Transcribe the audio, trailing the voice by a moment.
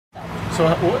So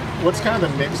what's kind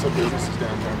of the mix of businesses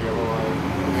downtown? Do you have a lot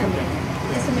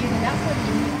of... It's amazing.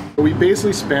 That's what We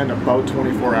basically spend about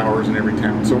 24 hours in every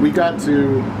town. So we got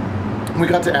to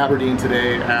Aberdeen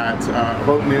today at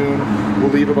about noon.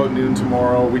 We'll leave about noon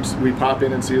tomorrow. We pop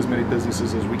in and see as many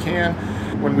businesses as we can.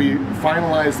 When we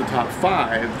finalize the top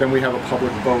 5, then we have a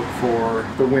public vote for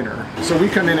the winner. So we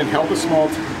come in and help the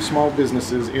small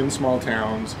businesses in small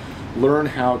towns learn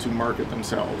how to market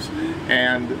themselves,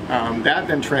 and that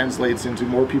then translates into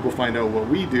more people find out what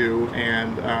we do,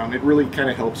 and it really kind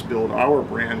of helps build our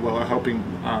brand while helping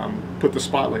put the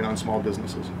spotlight on small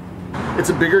businesses. It's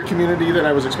a bigger community than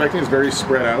I was expecting. It's very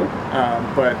spread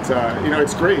out, but you know,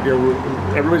 it's great. You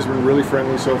know, everybody's been really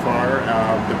friendly so far.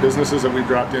 The businesses that we've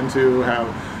dropped into have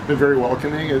been very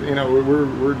welcoming. You know,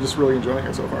 we're just really enjoying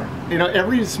it so far. You know,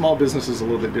 every small business is a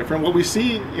little bit different. What we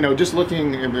see, you know, just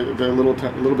looking in the little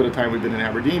bit of time we've been in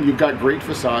Aberdeen, you've got great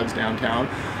facades downtown,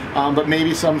 but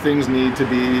maybe some things need to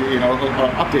be, you know,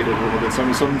 updated a little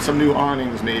bit. Some new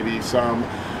awnings, maybe some.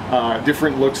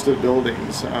 Different looks to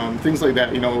buildings, things like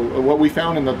that. You know, what we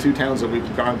found in the 2 towns that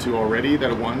we've gone to already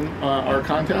that won our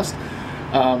contest,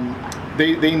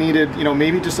 they needed, you know,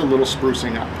 maybe just a little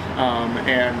sprucing up,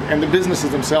 and the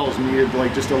businesses themselves needed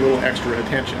like just a little extra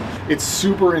attention. It's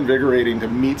super invigorating to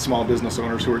meet small business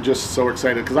owners who are just so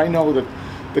excited, because I know that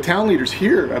the town leaders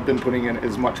here have been putting in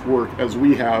as much work as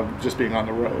we have just being on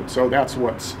the road. So that's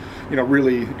what's, you know,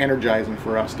 really energizing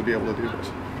for us to be able to do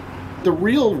this. The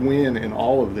real win in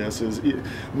all of this is,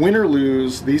 win or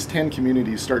lose, these 10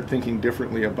 communities start thinking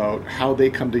differently about how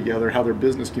they come together, how their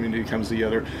business community comes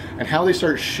together, and how they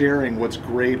start sharing what's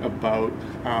great about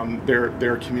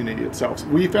their community itself.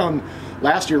 We found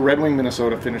last year Red Wing,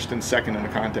 Minnesota finished in 2nd in the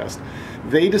contest.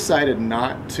 They decided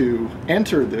not to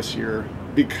enter this year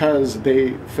because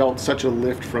they felt such a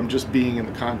lift from just being in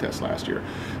the contest last year.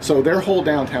 So their whole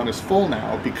downtown is full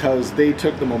now because they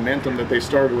took the momentum that they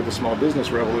started with the small business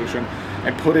revolution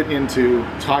and put it into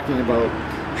talking about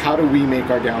how do we make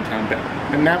our downtown better.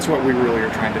 And that's what we really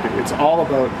are trying to do. It's all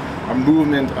about a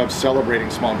movement of celebrating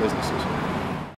small businesses.